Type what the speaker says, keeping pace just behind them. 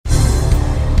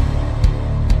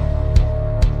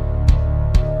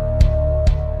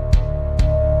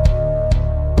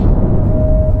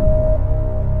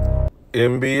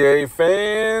NBA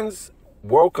fans,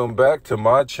 welcome back to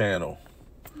my channel.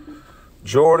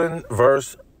 Jordan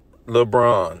versus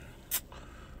LeBron.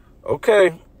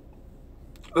 Okay,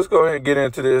 let's go ahead and get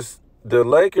into this. The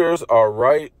Lakers are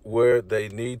right where they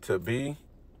need to be.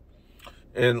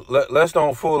 And let's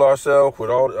don't fool ourselves with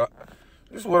all the...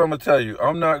 This is what I'm going to tell you.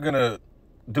 I'm not going to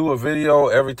do a video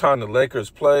every time the Lakers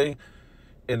play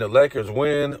and the Lakers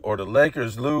win or the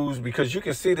Lakers lose, because you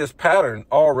can see this pattern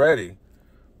already.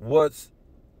 What's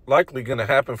likely going to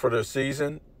happen for their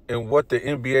season and what the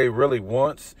NBA really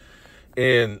wants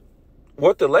and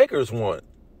what the Lakers want,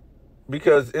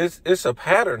 because it's a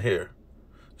pattern here.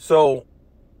 So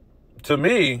to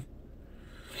me,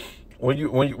 when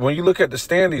you look at the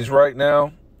standings right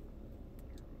now,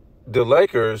 the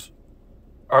Lakers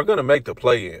are going to make the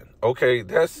play-in. Okay,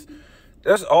 that's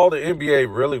all the NBA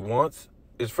really wants,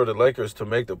 is for the Lakers to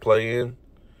make the play-in.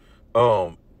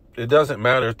 It doesn't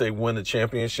matter if they win the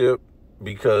championship,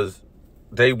 because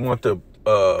they want the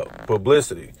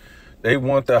publicity. They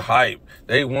want the hype.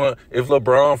 They want, if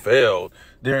LeBron failed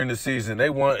during the season, they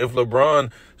want, if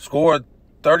LeBron scored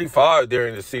 35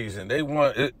 during the season, they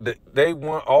want it, they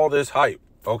want all this hype.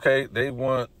 Okay, they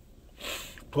want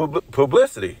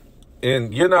publicity,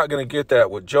 and you're not going to get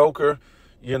that with Joker.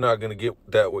 You're not going to get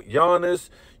that with Giannis.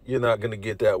 You're not going to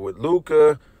get that with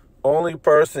Luka. Only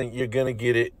person you're going to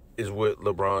get it is with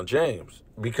LeBron James,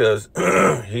 because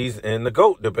he's in the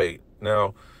GOAT debate.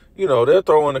 Now, you know, they're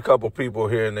throwing a couple people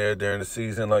here and there during the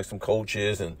season, like some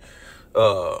coaches and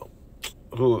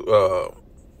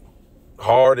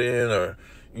Harden, or,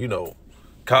 you know,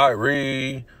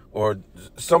 Kyrie or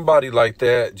somebody like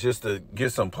that, just to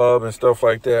get some pub and stuff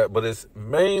like that. But it's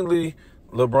mainly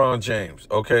LeBron James,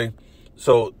 okay?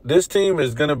 So this team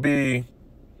is going to be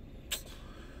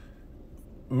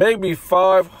maybe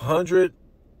 500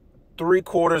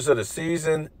 3/4 of the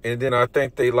season, and then I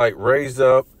think they like raise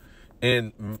up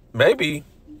and maybe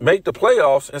make the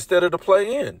playoffs instead of the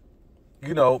play-in.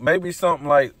 You know, maybe something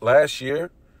like last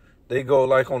year, they go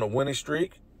like on a winning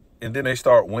streak and then they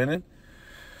start winning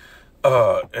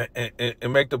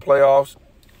and make the playoffs.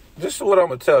 This is what I'm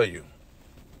gonna tell you.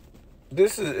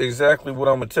 This is exactly what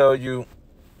I'm gonna tell you.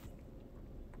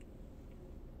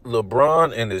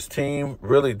 LeBron and his team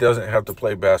really doesn't have to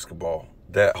play basketball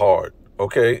that hard.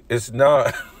 Okay, it's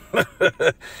not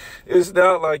it's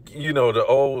not like, you know, the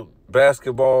old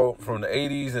basketball from the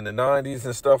 80s and the 90s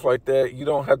and stuff like that. You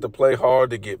don't have to play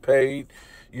hard to get paid.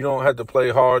 You don't have to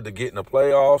play hard to get in the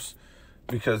playoffs,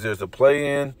 because there's a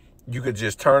play-in. You could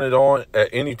just turn it on at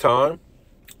any time.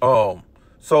 So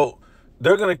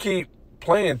they're going to keep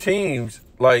playing teams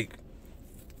like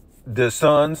the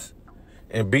Suns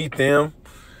and beat them.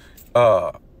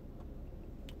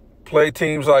 Play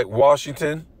teams like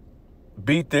Washington,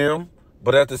 beat them,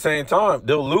 but at the same time,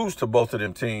 they'll lose to both of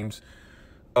them teams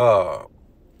because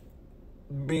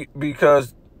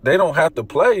they don't have to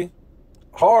play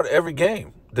hard every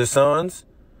game. The Suns,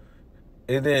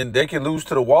 and then they can lose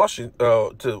to the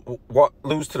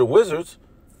lose to the Wizards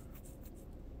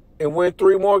and win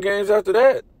 3 more games after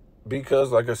that,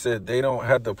 because, like I said, they don't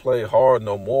have to play hard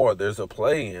no more. There's a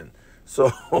play-in. So,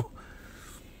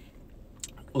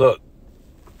 look,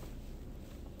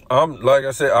 like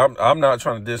I said, I'm not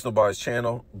trying to diss nobody's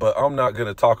channel, but I'm not going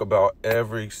to talk about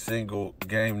every single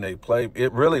game they play.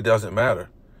 It really doesn't matter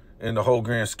in the whole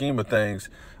grand scheme of things.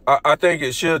 I think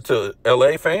it should to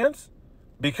LA fans,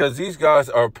 because these guys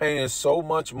are paying so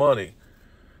much money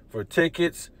for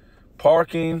tickets,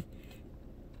 parking,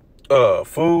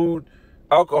 food,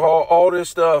 alcohol, all this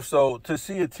stuff. So to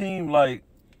see a team like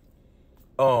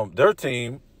their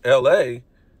team, LA,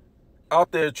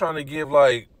 out there trying to give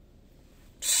like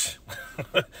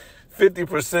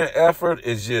 50% effort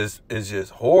is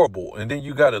just horrible. And then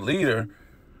you got a leader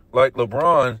like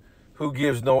LeBron who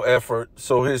gives no effort,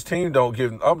 so his team don't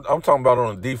give. I'm talking about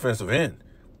on the defensive end.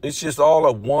 It's just all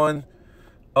a one-way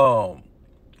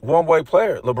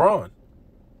player, LeBron.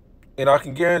 And I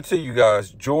can guarantee you guys,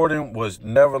 Jordan was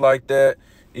never like that.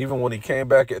 Even when he came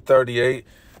back at 38,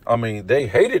 I mean, they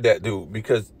hated that dude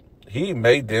because he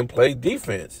made them play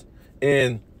defense.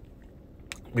 And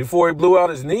before he blew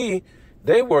out his knee,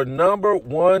 they were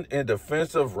 #1 in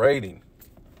defensive rating.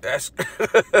 That's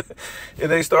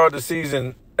and they started the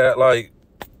season at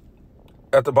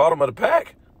the bottom of the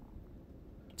pack.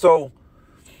 So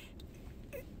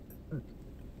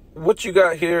what you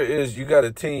got here is you got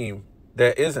a team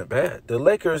that isn't bad. The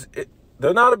Lakers,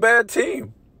 they're not a bad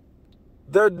team.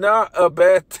 They're not a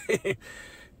bad team.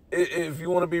 If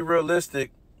you want to be realistic,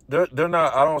 they're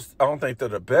not. I don't think they're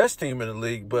the best team in the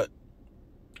league, but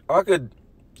I could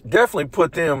definitely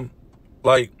put them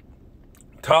like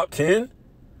top 10.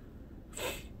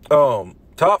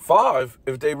 top five,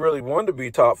 if they really wanted to be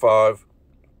top five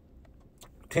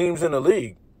teams in the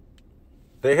league.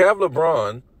 They have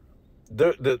LeBron.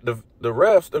 The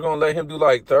refs, they're going to let him do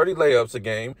like 30 layups a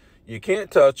game. You can't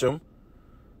touch him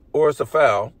or it's a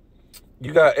foul.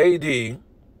 You got AD. He's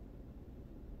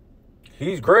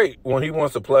great when he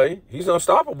wants to play. He's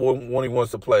unstoppable when he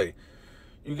wants to play.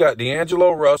 You got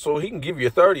D'Angelo Russell. He can give you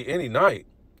 30 any night.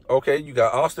 Okay, you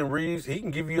got Austin Reeves. He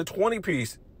can give you a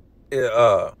 20-piece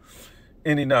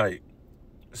any night.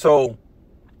 So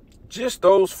just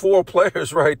those four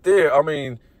players right there. I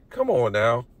mean, come on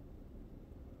now.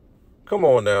 Come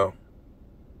on now.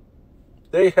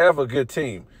 They have a good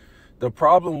team. The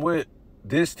problem with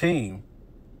this team,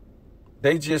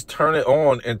 they just turn it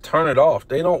on and turn it off.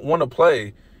 They don't want to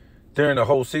play during the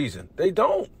whole season. They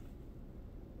don't.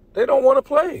 They don't want to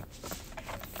play.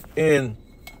 And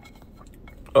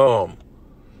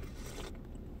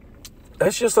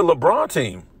that's just a LeBron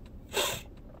team.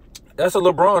 That's a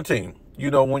LeBron team. You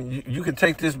know, when you can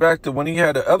take this back to when he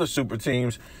had the other super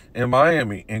teams in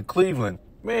Miami, in Cleveland.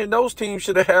 Man, those teams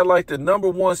should have had like the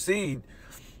 #1 seed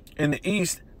in the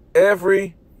East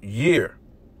every year.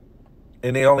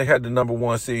 And they only had the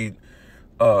 #1 seed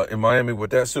in Miami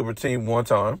with that super team one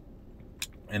time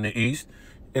in the East.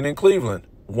 And in Cleveland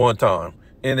one time.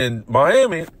 And in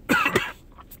Miami,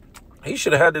 he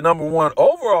should have had the #1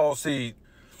 overall seed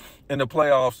in the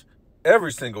playoffs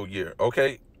every single year,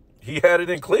 okay? He had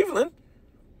it in Cleveland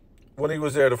when he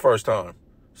was there the first time.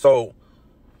 So,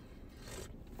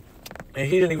 and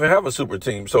he didn't even have a super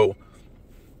team. So,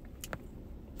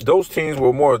 those teams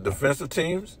were more defensive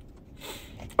teams.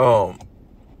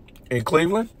 In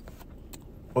Cleveland,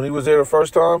 when he was there the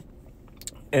first time.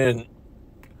 And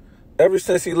ever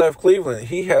since he left Cleveland,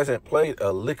 he hasn't played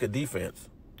a lick of defense,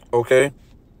 okay?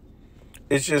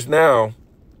 It's just now,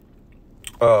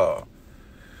 the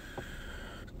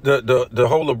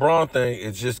whole LeBron thing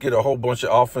is just get a whole bunch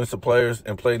of offensive players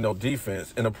and play no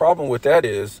defense. And the problem with that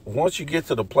is once you get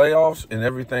to the playoffs and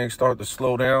everything start to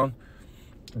slow down,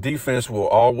 defense will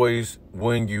always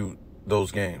win you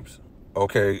those games.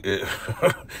 Okay,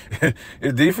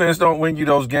 if defense don't win you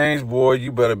those games, boy,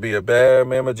 you better be a bad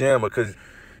mamma jamma because,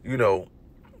 you know,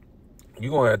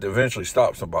 you're going to have to eventually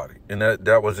stop somebody. And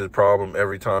that was his problem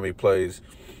every time he plays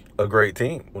a great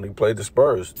team. When he played the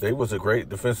Spurs, they was a great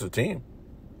defensive team.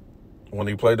 When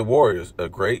he played the Warriors, a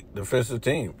great defensive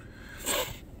team.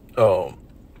 So,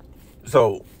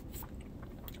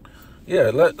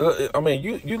 yeah, I mean,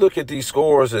 you look at these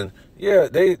scores and, yeah,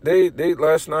 they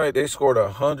last night they scored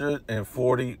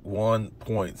 141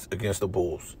 points against the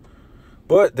Bulls.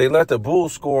 But they let the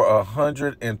Bulls score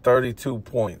 132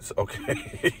 points,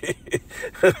 okay?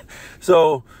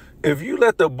 So, if you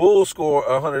let the Bulls score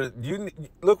 100,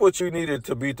 look what you needed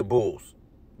to beat the Bulls,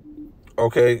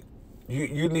 okay?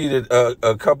 You needed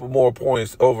a couple more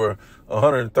points over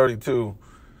 132.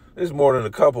 It's more than a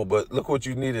couple, but look what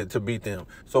you needed to beat them.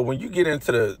 So when you get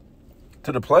into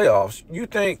the playoffs, you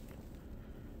think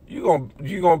you're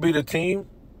gonna beat a team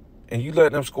and you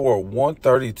let them score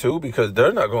 132 because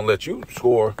they're not gonna let you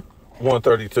score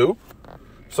 132.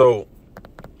 So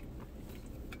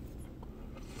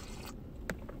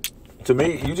to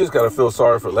me, you just gotta feel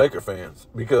sorry for Laker fans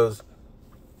because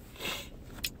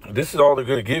this is all they're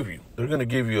going to give you. They're going to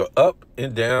give you an up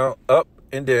and down, up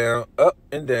and down, up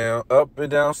and down, up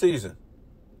and down season.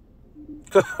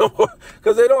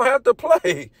 Because they don't have to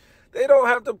play. They don't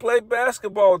have to play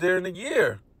basketball during the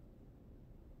year.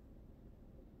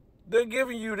 They're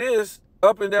giving you this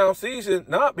up and down season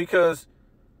not because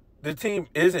the team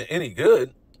isn't any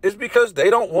good. It's because they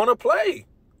don't want to play.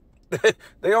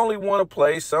 They only want to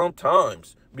play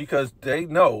sometimes because they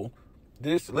know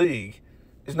this league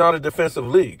is not a defensive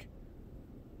league.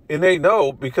 And they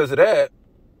know because of that,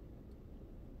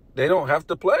 they don't have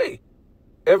to play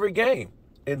every game.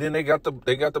 And then they got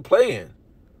the play in.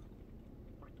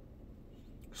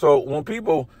 So when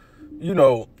people, you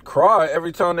know, cry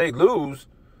every time they lose,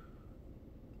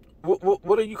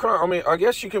 what are you crying? I mean, I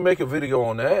guess you can make a video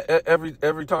on that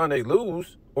every time they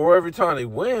lose or every time they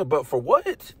win, but for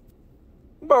what?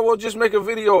 You might well just make a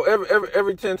video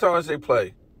every 10 times they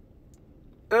play.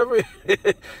 Every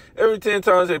 10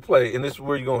 times they play, and this is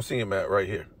where you're going to see him at right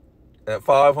here. At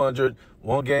 500,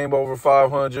 one game over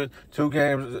 500, 2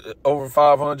 games over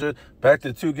 500, back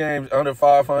to 2 games under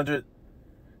 500.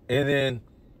 And then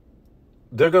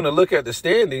they're going to look at the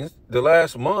standings the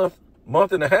last month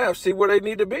and a half, see where they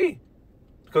need to be.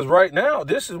 Because right now,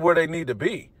 this is where they need to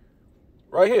be.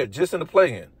 Right here, just in the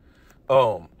play-in.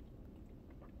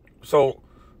 So,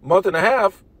 month and a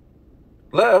half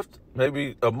left,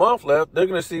 maybe a month left, they're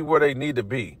going to see where they need to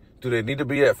be Do they need to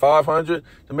be at 500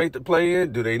 to make the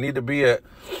play-in? Do they need to be at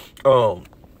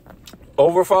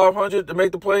over 500 to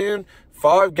make the play-in?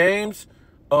 5 games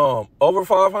over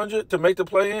 500 to make the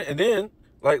play-in? And then,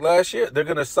 like last year, they're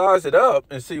going to size it up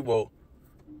and see, well,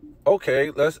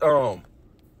 okay, let's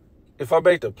if I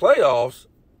make the playoffs,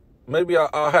 maybe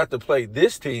I'll have to play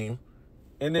this team,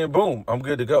 and then boom, I'm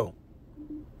good to go.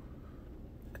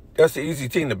 That's the easy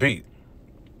team to beat.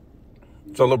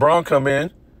 So LeBron come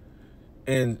in,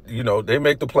 and, you know, they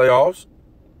make the playoffs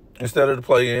instead of the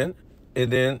play-in,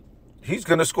 and then he's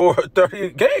going to score a 30 a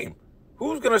game.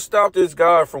 Who's going to stop this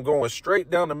guy from going straight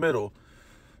down the middle,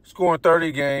 scoring 30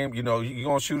 a game? You know, you're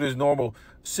going to shoot his normal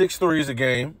 6 threes a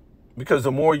game, because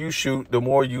the more you shoot, the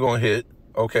more you're going to hit.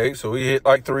 Okay, so he hit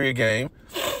like 3 a game.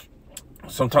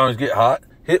 Sometimes get hot,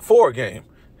 hit 4 a game.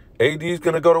 AD's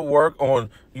going to go to work on,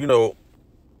 you know,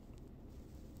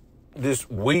 this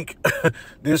weak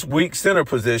center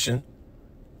position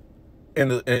in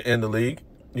the league.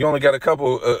 You only got a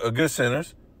couple of good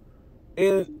centers.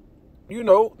 And, you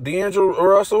know, D'Angelo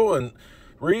Russell and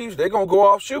Reeves, they're going to go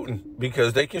off shooting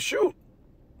because they can shoot.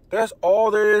 That's all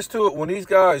there is to it. When these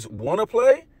guys want to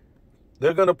play,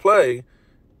 they're going to play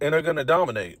and they're going to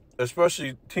dominate,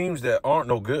 especially teams that aren't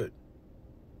no good.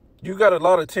 You got a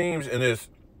lot of teams in this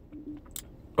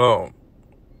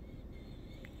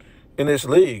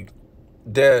league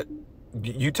that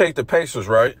you take the Pacers,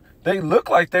 right? They look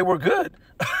like they were good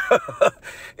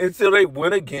until they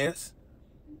went against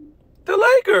the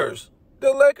Lakers.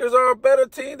 The Lakers are a better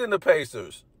team than the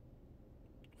Pacers.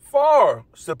 Far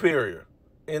superior.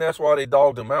 And that's why they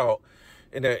dogged them out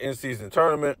in that in-season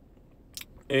tournament.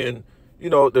 And, you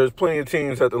know, there's plenty of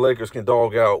teams that the Lakers can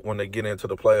dog out when they get into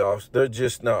the playoffs. They're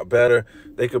just not better.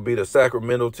 They could be the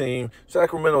Sacramento team.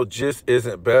 Sacramento just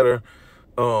isn't better.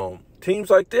 Teams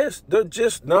like this, they're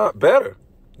just not better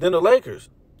than the Lakers,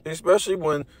 especially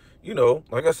when, you know,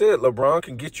 like I said, LeBron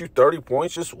can get you 30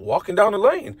 points just walking down the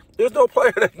lane. There's no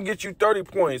player that can get you 30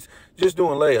 points just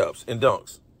doing layups and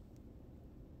dunks.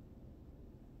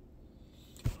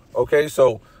 Okay,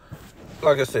 so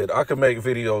like I said, I could make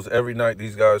videos every night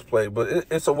these guys play, but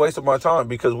it's a waste of my time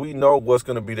because we know what's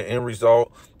going to be the end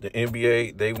result. The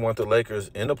NBA, they want the Lakers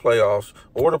in the playoffs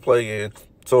or the play-in,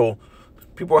 so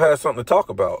people have something to talk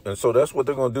about. And so that's what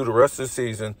they're going to do the rest of the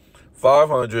season.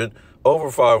 500, over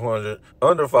 500,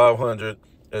 under 500,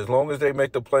 as long as they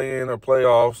make the play-in or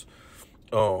playoffs.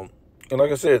 And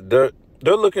like I said, they're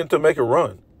looking to make a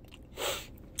run.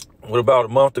 With about a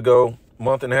month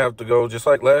and a half to go, just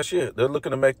like last year, they're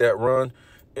looking to make that run.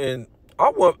 And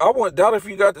I wouldn't doubt if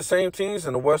you got the same teams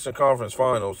in the Western Conference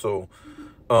Finals. So,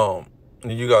 and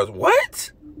you guys,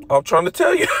 what? I'm trying to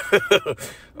tell you.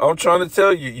 I'm trying to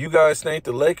tell you, you guys think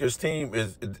the Lakers team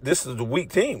this is a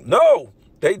weak team. No,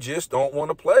 they just don't want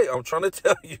to play. I'm trying to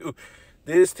tell you,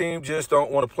 this team just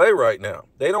don't want to play right now.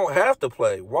 They don't have to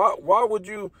play. Why would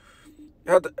you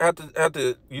have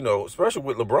to, you know, especially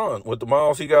with LeBron, with the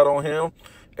miles he got on him,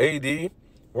 AD,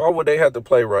 why would they have to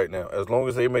play right now? As long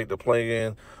as they make the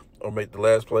play-in or make the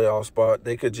last playoff spot,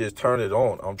 they could just turn it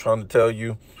on. I'm trying to tell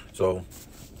you. So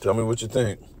tell me what you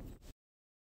think.